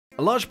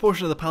A large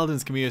portion of the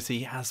Paladins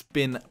community has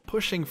been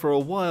pushing for a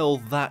while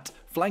that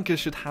flankers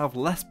should have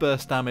less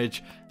burst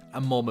damage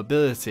and more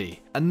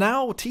mobility. And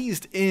now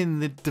teased in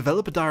the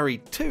Developer Diary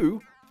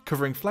 2,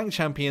 covering flank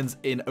champions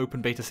in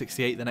Open Beta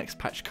 68, the next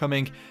patch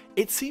coming,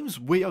 it seems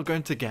we are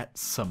going to get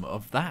some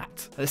of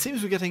that. And it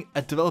seems we're getting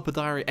a Developer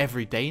Diary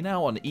every day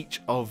now on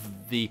each of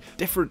the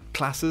different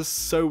classes,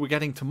 so we're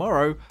getting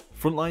tomorrow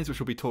Frontlines, which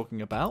we'll be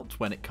talking about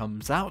when it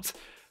comes out.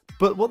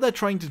 But what they're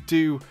trying to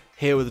do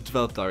here with the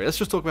Developer Diary, let's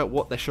just talk about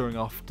what they're showing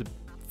off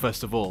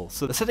first of all.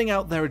 So they're setting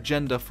out their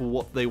agenda for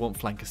what they want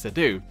flankers to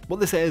do. What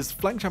they say is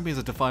flank champions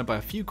are defined by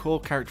a few core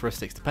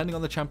characteristics depending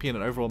on the champion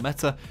and overall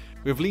meta.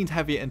 We've leaned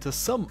heavier into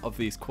some of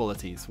these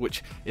qualities,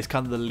 which is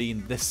kind of the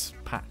lean this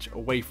patch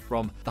away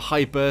from the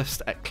high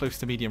burst at close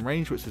to medium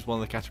range, which is one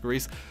of the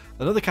categories.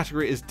 Another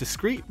category is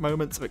discrete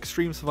moments of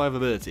extreme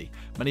survivability.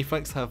 Many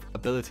flanks have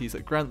abilities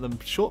that grant them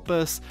short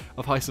bursts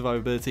of high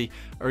survivability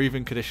or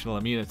even conditional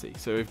immunity.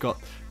 So we've got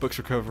Book's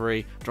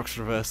Recovery, Drox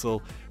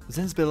Reversal,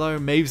 Zin's Below,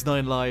 Maeve's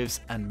 9 Lives,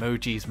 and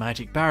Moji's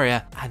Magic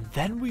Barrier, and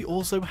then we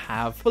also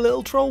have a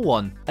little troll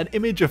one, an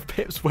image of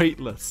Pip's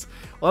Weightless.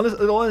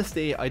 In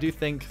honesty, I do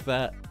think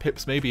that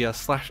Pip's maybe a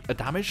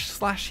damage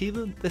slash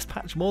healer this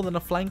patch more than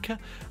a flanker.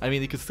 I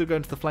mean, he could still go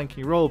into the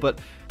flanking role, but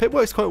Pip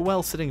works quite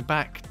well sitting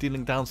back,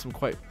 dealing down some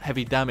quite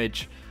heavy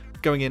damage,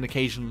 going in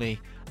occasionally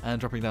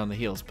and dropping down the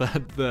heals,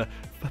 but the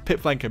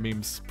Pip flanker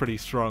meme's pretty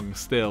strong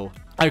still.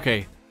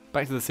 Okay,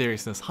 back to the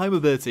seriousness. High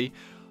mobility.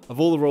 Of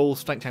all the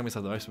roles, flank champions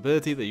have the most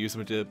mobility. They use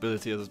the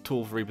ability as a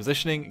tool for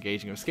repositioning,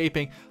 engaging or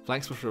escaping.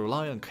 Flanks will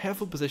rely on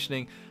careful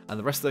positioning and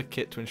the rest of the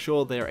kit to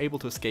ensure they are able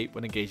to escape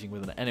when engaging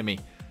with an enemy.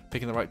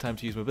 Picking the right time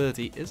to use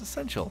mobility is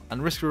essential,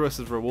 and risk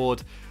versus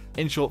reward.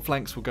 In short,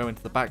 flanks will go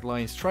into the back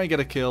lines, try and get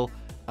a kill,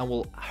 and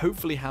will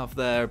hopefully have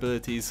their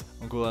abilities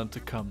on cooldown to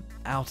come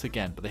out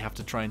again, but they have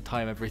to try and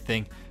time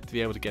everything to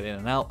be able to get in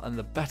and out, and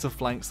the better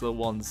flanks are the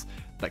ones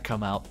that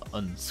come out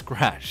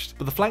unscratched.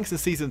 But the flanks in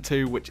Season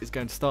 2, which is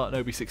going to start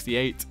in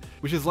OB68,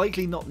 which is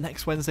likely not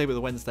next Wednesday but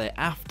the Wednesday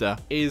after,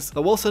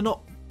 they're also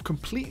not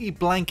completely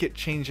blanket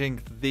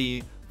changing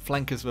the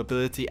flankers'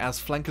 mobility,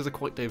 as flankers are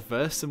quite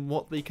diverse in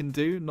what they can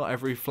do. Not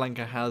every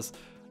flanker has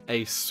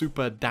a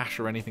super dash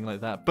or anything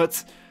like that,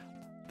 but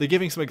they're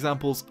giving some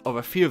examples of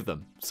a few of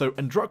them. So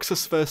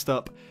Androxus, first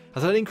up,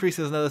 has an increase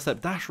in his Nether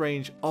Step dash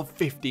range of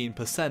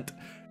 15%.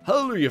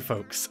 Hallelujah,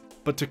 folks!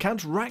 But to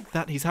counteract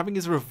that, he's having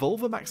his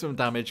revolver maximum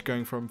damage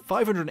going from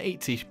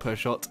 580 per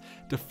shot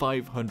to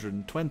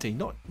 520.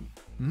 Not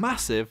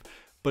massive,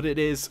 but it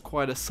is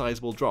quite a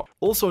sizable drop.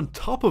 Also on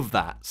top of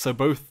that, so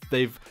both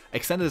they've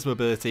extended his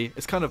mobility,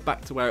 it's kind of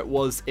back to where it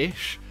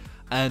was-ish,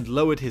 and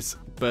lowered his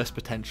burst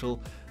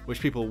potential,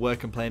 which people were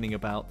complaining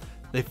about.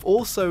 They've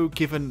also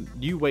given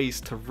new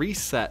ways to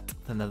reset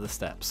the Nether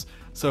Steps.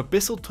 So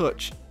Abyssal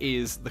Touch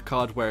is the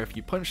card where if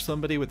you punch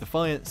somebody with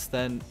Defiance,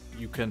 then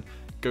you can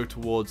go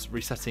towards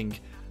resetting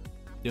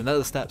your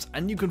Nether Steps,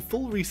 and you can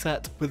full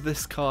reset with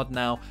this card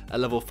now at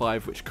level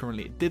 5, which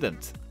currently it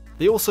didn't.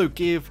 They also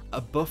give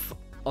a buff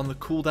on the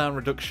cooldown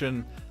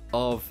reduction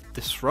of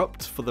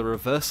Disrupt for the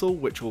reversal,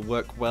 which will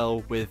work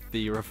well with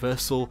the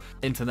reversal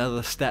into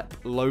Nether Step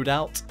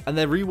loadout, and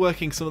they're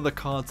reworking some of the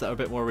cards that are a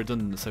bit more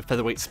redundant, so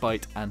Featherweight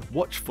Spite and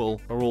Watchful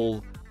are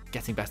all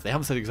getting better. They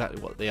haven't said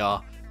exactly what they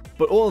are,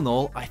 but all in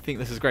all, I think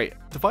this is great.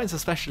 Defiance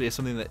especially is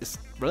something that is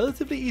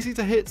relatively easy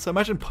to hit, so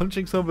imagine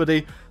punching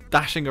somebody,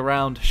 dashing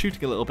around,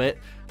 shooting a little bit,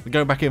 and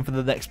going back in for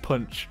the next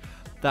punch.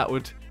 That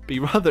would be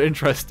rather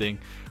interesting,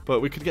 but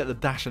we could get the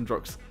dash and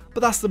Drox.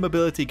 But that's the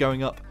mobility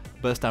going up,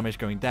 burst damage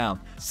going down.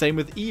 Same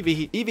with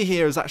Eevee. Eevee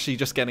here is actually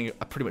just getting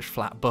a pretty much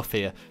flat buff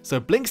here. So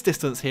Blink's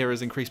distance here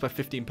is increased by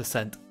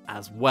 15%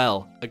 as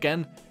well.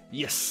 Again,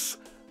 yes!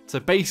 So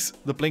base,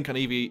 the Blink on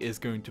Eevee is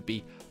going to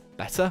be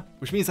better,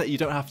 which means that you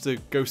don't have to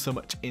go so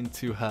much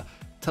into her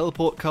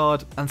teleport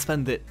card and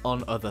spend it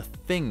on other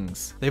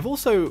things. They've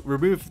also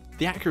removed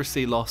the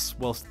accuracy loss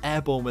whilst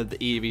airborne with the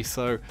Eevee,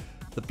 so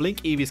the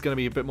Blink Eevee is going to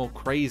be a bit more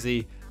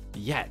crazy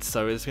yet,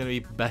 so it's going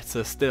to be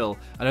better still.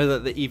 I know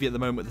that the Eevee at the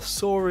moment, the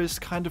Soar is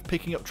kind of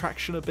picking up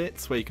traction a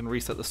bit, where you can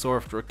reset the Soar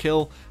after a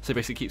kill, so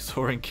basically keep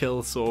soaring,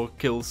 kill, Soar,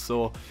 kill,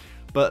 Soar.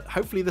 But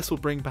hopefully this will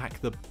bring back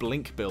the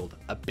Blink build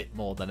a bit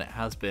more than it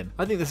has been.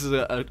 I think this is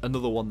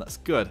another one that's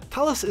good.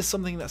 Talus is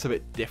something that's a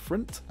bit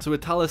different. So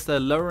with Talus, they're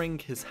lowering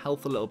his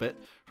health a little bit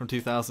from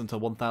 2,000 to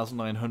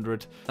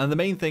 1,900. And the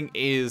main thing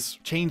is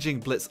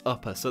changing Blitz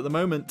Upper. So at the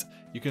moment,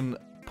 you can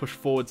push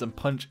forwards and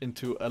punch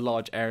into a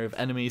large area of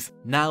enemies.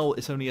 Now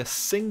it's only a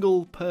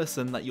single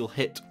person that you'll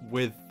hit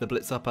with the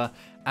Blitz Upper,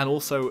 and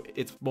also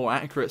it's more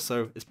accurate,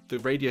 so the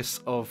radius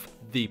of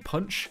the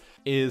punch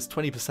is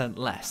 20%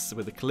 less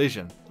with the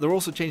collision. They're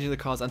also changing the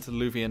cards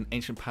Antediluvian,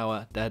 Ancient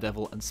Power,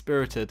 Daredevil, and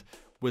Spirited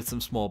with some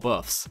small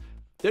buffs.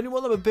 The only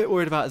one I'm a bit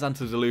worried about is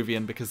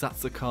Antediluvian, because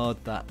that's the card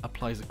that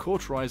applies a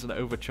Cauterize and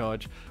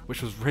Overcharge,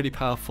 which was really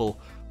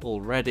powerful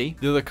already.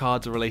 The other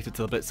cards are related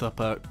to the Blitz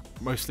Upper,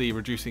 mostly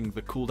reducing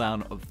the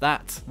cooldown of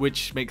that,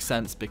 which makes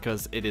sense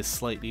because it is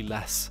slightly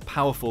less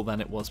powerful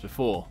than it was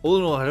before. All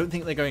in all, I don't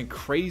think they're going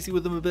crazy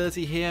with the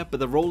mobility here, but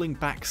they're rolling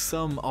back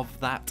some of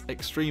that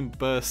extreme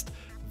burst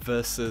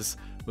versus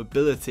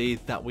mobility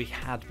that we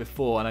had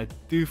before, and I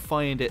do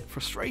find it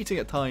frustrating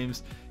at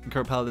times in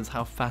current Paladins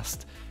how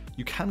fast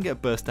you can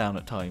get burst down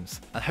at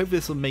times, and hopefully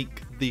this will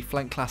make the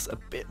flank class a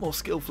bit more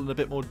skillful and a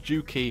bit more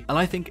jukey, and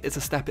I think it's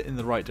a step in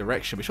the right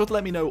direction. Be sure to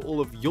let me know all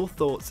of your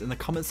thoughts in the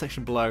comment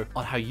section below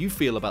on how you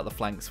feel about the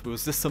flanks.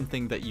 Was this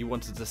something that you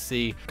wanted to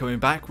see coming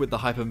back with the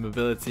hyper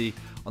mobility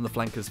on the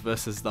flankers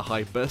versus the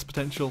high burst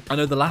potential? I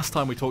know the last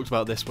time we talked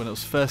about this, when it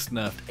was first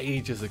nerfed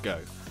ages ago,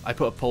 I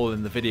put a poll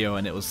in the video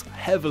and it was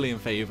heavily in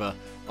favour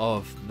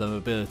of the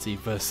mobility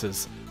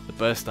versus the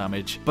burst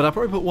damage, but I'll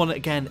probably put one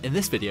again in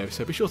this video,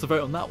 so be sure to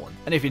vote on that one.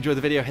 And if you enjoyed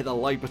the video, hit that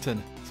like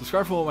button,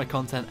 subscribe for more of my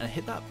content, and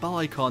hit that bell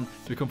icon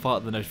to become part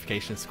of the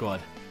notification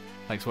squad.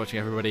 Thanks for watching,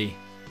 everybody.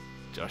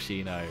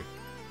 Joshino.